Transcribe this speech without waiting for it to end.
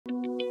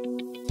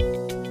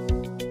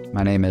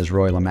My name is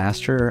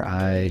Lemaster.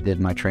 I did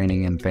my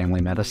training in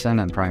family medicine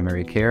and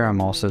primary care. I'm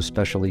also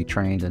specially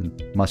trained in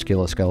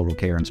musculoskeletal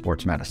care and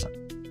sports medicine.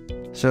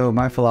 So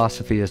my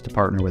philosophy is to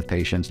partner with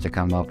patients to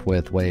come up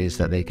with ways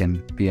that they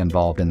can be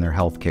involved in their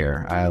health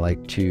care. I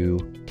like to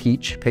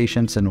teach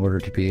patients in order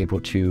to be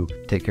able to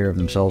take care of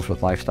themselves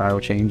with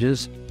lifestyle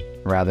changes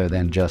rather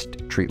than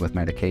just treat with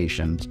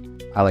medications.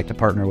 I like to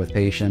partner with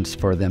patients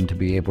for them to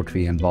be able to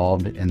be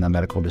involved in the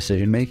medical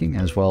decision-making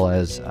as well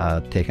as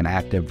take an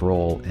active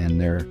role in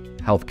their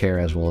health care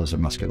as well as their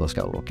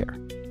musculoskeletal care.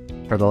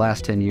 For the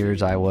last 10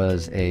 years, I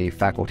was a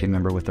faculty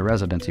member with the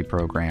residency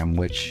program,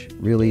 which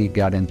really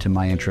got into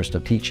my interest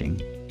of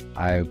teaching.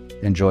 I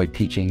enjoyed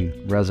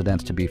teaching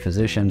residents to be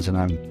physicians, and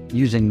I'm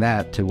using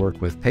that to work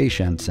with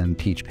patients and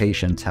teach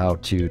patients how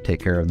to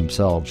take care of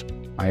themselves.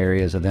 My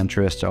areas of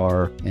interest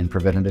are in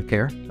preventative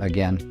care.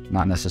 Again,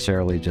 not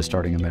necessarily just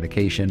starting a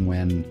medication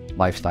when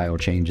lifestyle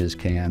changes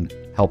can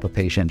help a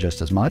patient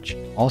just as much.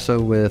 Also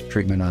with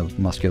treatment of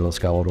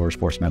musculoskeletal or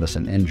sports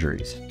medicine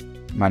injuries.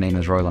 My name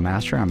is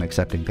Lemaster. I'm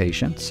accepting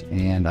patients,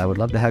 and I would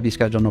love to have you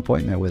schedule an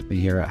appointment with me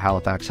here at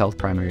Halifax Health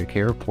Primary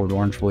Care, Port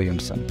Orange,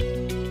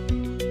 Williamson.